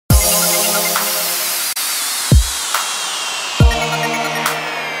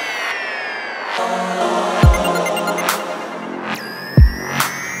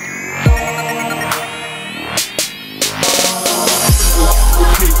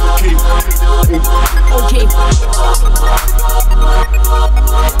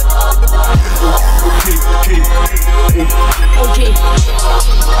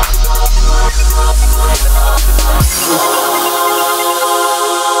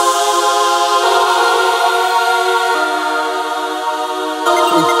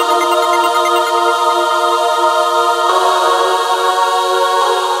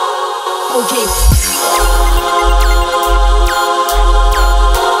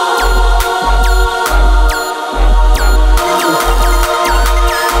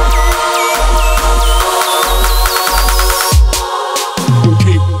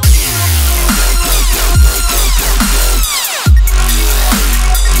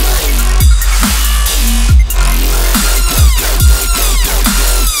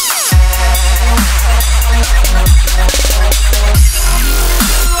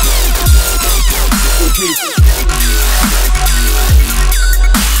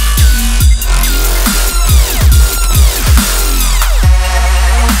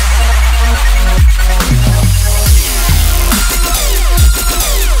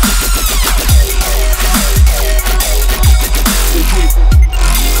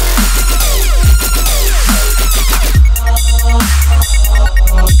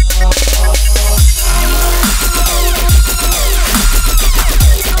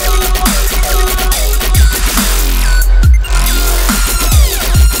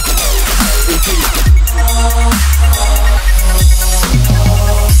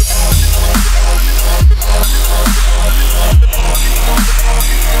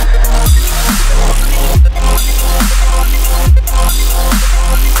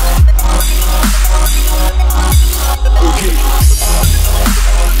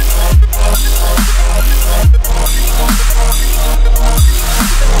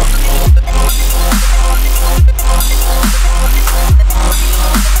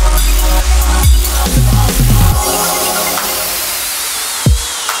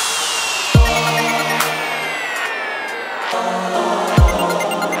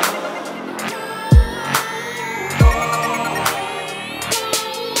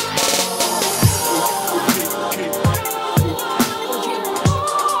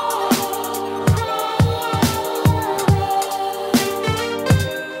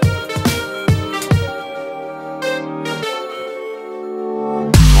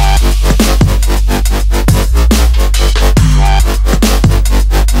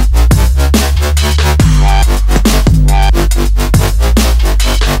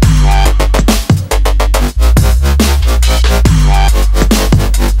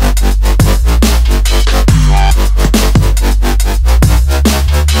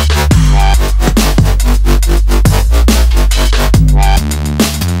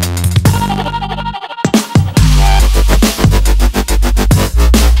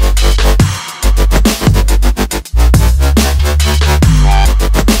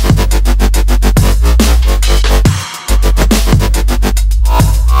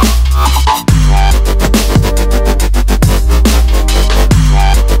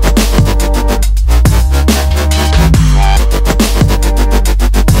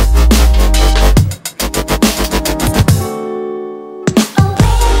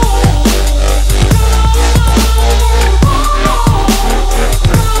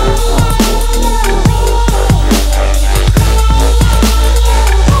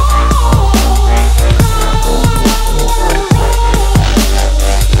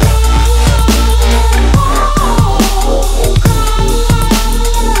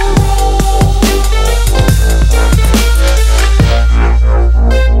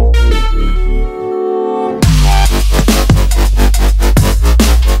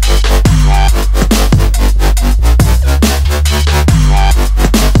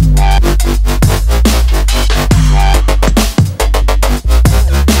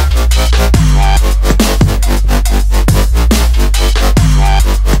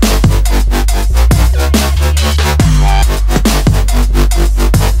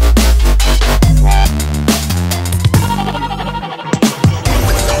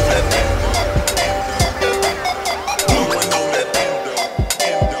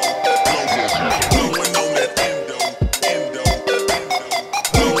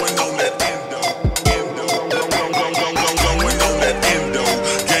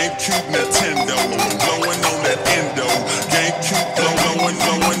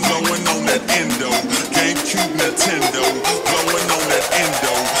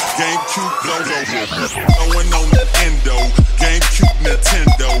Going on that endo, GameCube,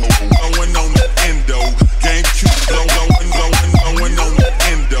 Nintendo. Going on that endo, GameCube. Going on that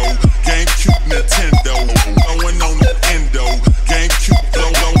endo, GameCube, Nintendo. Going on that endo, GameCube.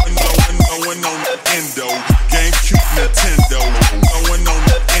 Going on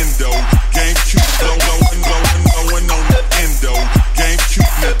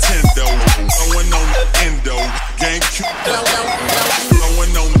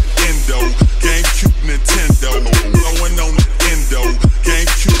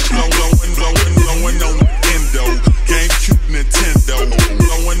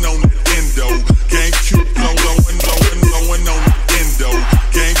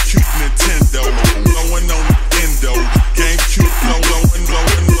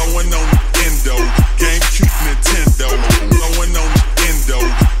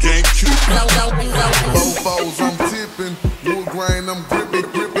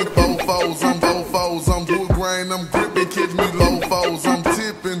Fofos, I'm fofos, I'm wood grain, I'm gripping, catch me low foes, I'm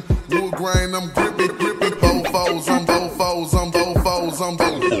tipping, wood grain, I'm gripping, fofos, I'm fofos, I'm fofos, I'm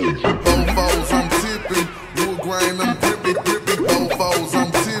fofos, I'm tipping, wood grain, I'm gripping, fofos,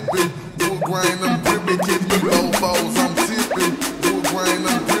 I'm tipping, wood grain, I'm gripping, catch me low foes, I'm tipping, wood grain,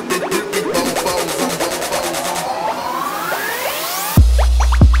 I'm gripping, fofos, I'm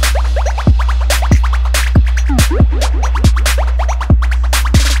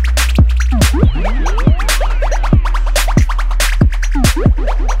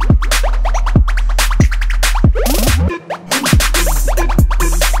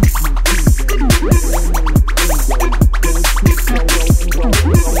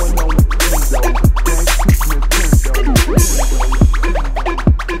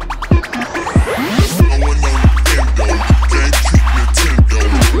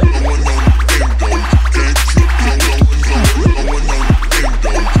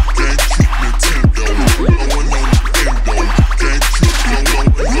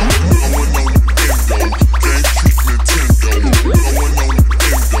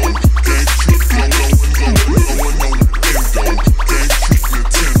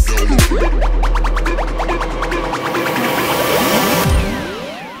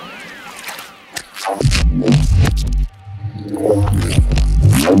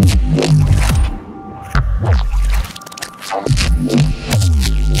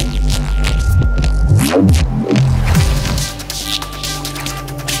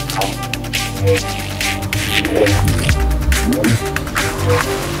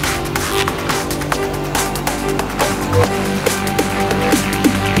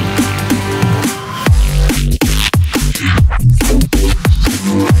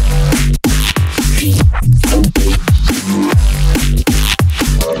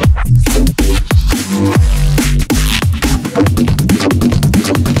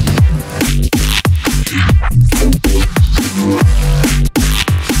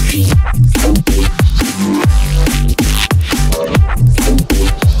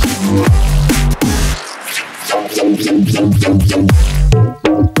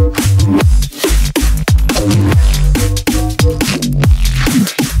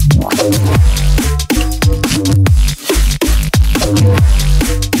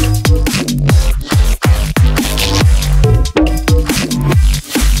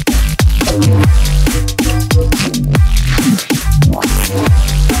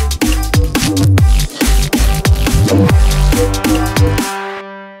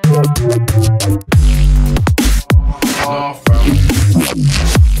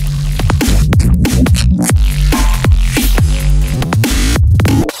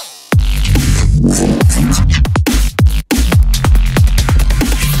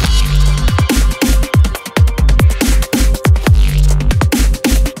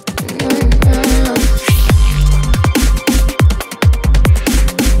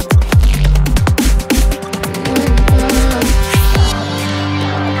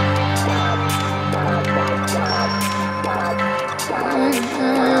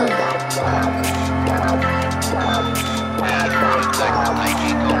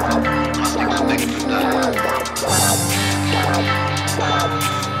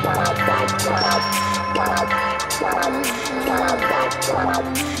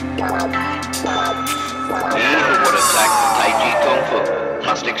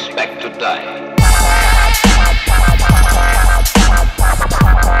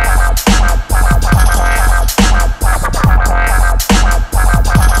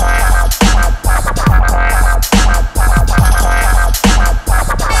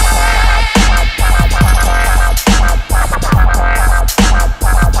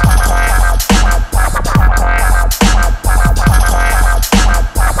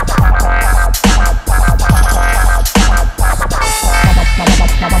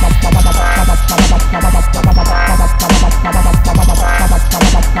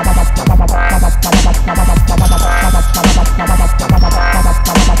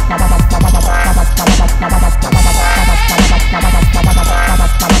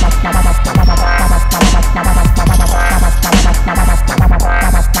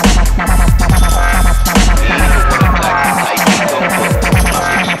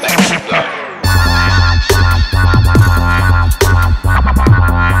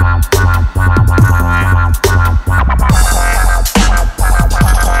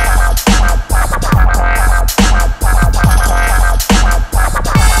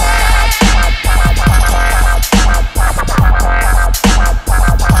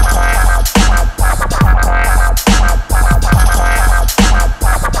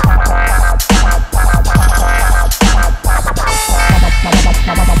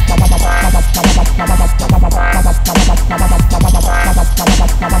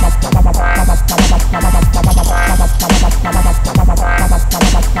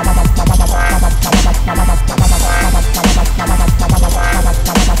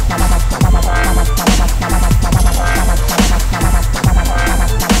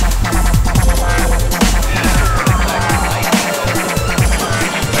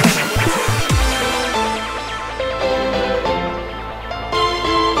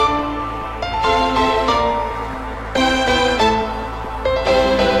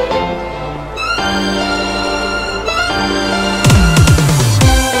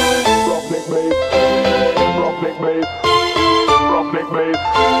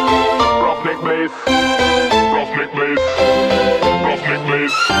Ruffneck bass, Ruffneck bass, Ruffneck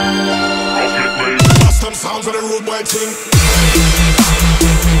bass, Ruffneck bass. Custom sounds of the road boy thing.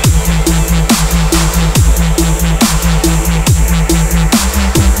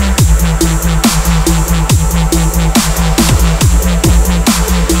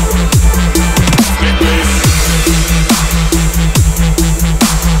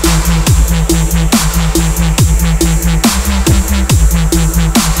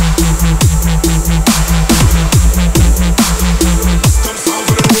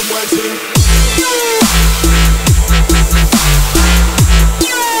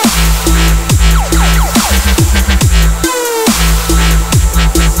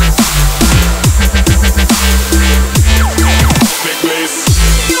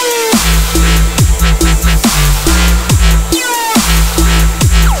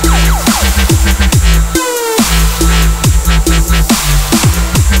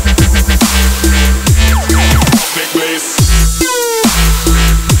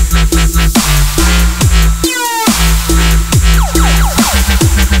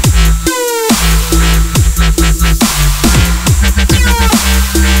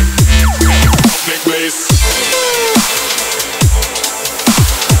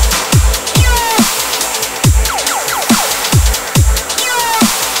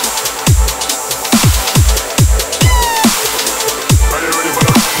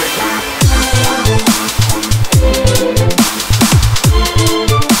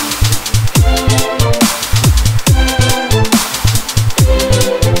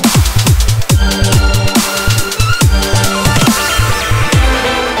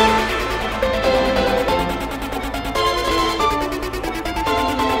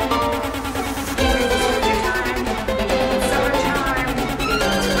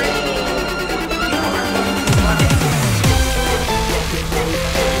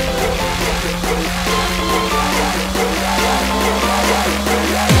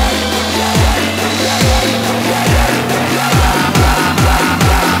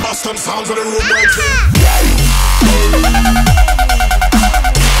 Sounds of the road boy thing.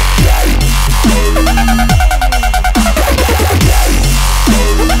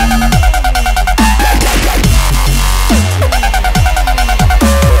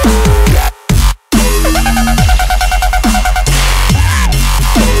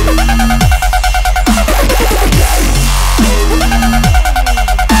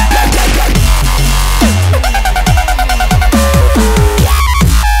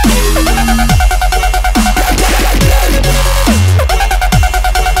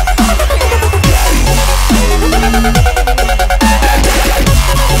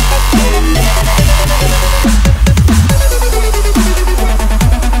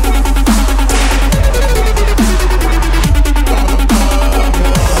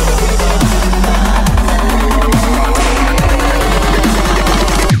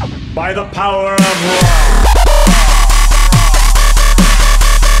 By the power of rock.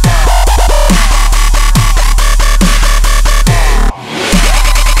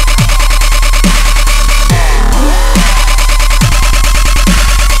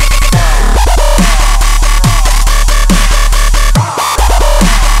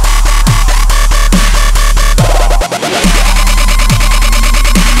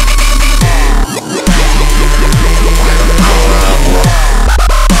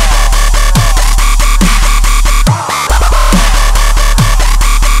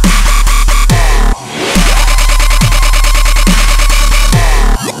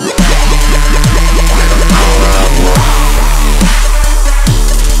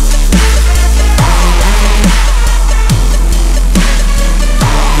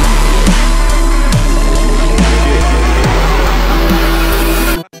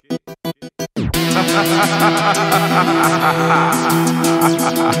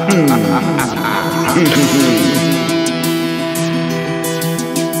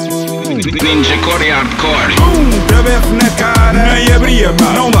 Ninja Core Hardcore. Tabefe na cara, nem abri a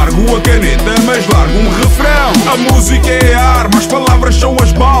mão. Não largo a caneta, mas largo um refrão. A música é a arma, as palavras são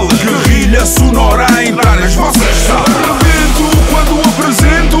as balas. Guerrilha sonora a entrar nas vossas salas. Rebento quando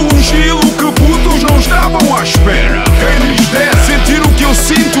apresento um estilo que putos não estavam à espera. Quem lhes dera sentir o que eu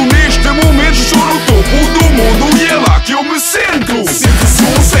sinto neste momento. Estou no topo do mundo e é lá que eu me sento. Sento o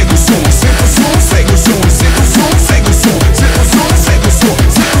som, segue o som. Sento o som, segue o som. Sento o som, segue o som. Sento o som, segue o som.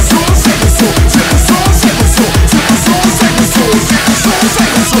 Sento o som, segue o som. Sento o som, segue o som. Sento o som, segue o som. Sento o som,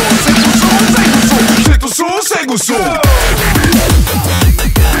 segue o som. Sento o som, segue o som. Sento o som, segue o som.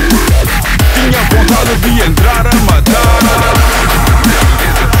 Tinha vontade de entrar a matar.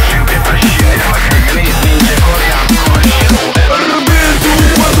 Arrebento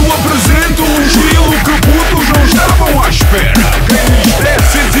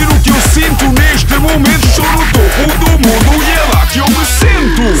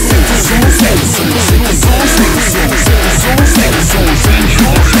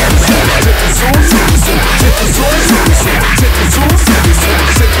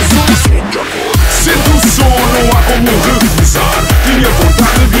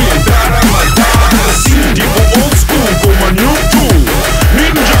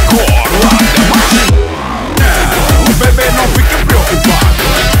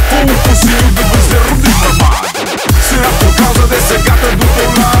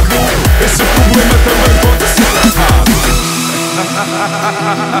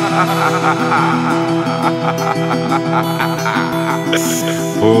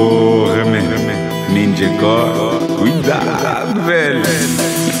Porra, man. Ninja Core, cuidado, velho.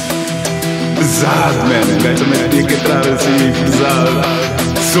 Pesado, man. O gajo também tinha que entrar assim, pesado.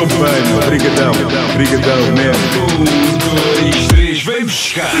 Sou bem, meu. Brigadão, mesmo. 1, 2, 3, vem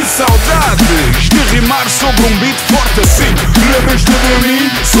buscar. Que saudades de rimar sobre um beat forte assim. Lembras-te de mim?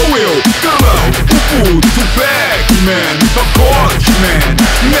 Sou eu, Carlão, o puto Pacman. Pacotes, man.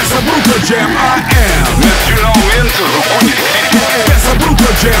 Nessa bruta jam I am nacionalmente reconhecido. Essa bruta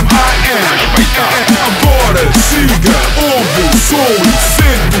jam I am. Agora siga, ouve o som e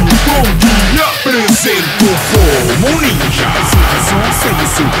sente o tom que apresento como ninja. Sente o som, segue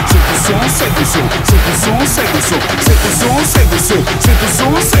o som, sente o som, segue o som, sente o som, segue o som, sente o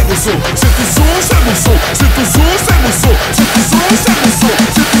som, segue o som, sente o som, segue o som, sente o som, segue o som, sente o som, segue o som, sente o som,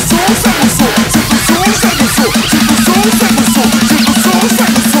 segue o som, sente o som, segue o som, sente o som, segue o som, sente o som,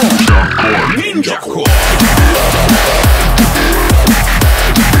 segue o som. Ninja Core.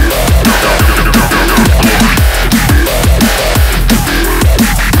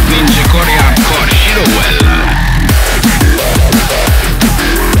 Ninja Core Hardcore Shirowella.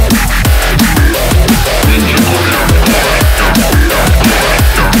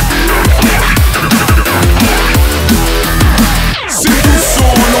 Sinto o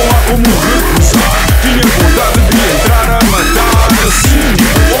som, não há como recusar. Tinha vontade de entrar a matar assim,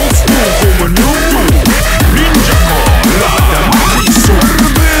 old school como Naruto. Ninja Core, lá mais isso.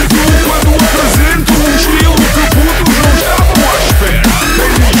 Rebento quando apresento um estilo que putos não estavam à espera.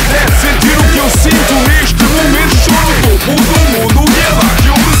 Quem lhes deve sentir o que eu sinto neste momento, estou no topo do mundo e é lá que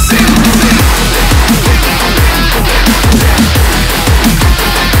eu me sinto.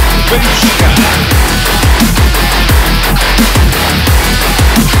 Vem buscar.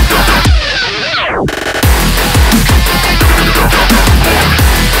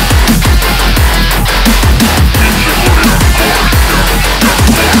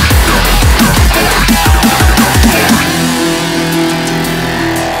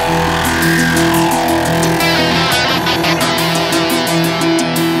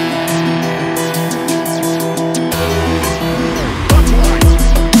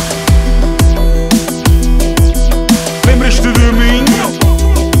 Lembras-te de mim?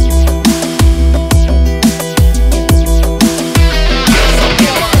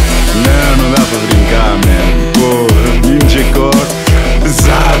 Não dá para brincar, man. Porra, Ninja Core,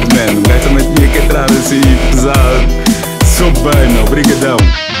 pesado, man. O gajo também tinha que entrar assim, pesado. Sou bem, meu. Brigadão,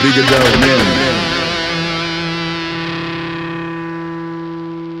 mesmo.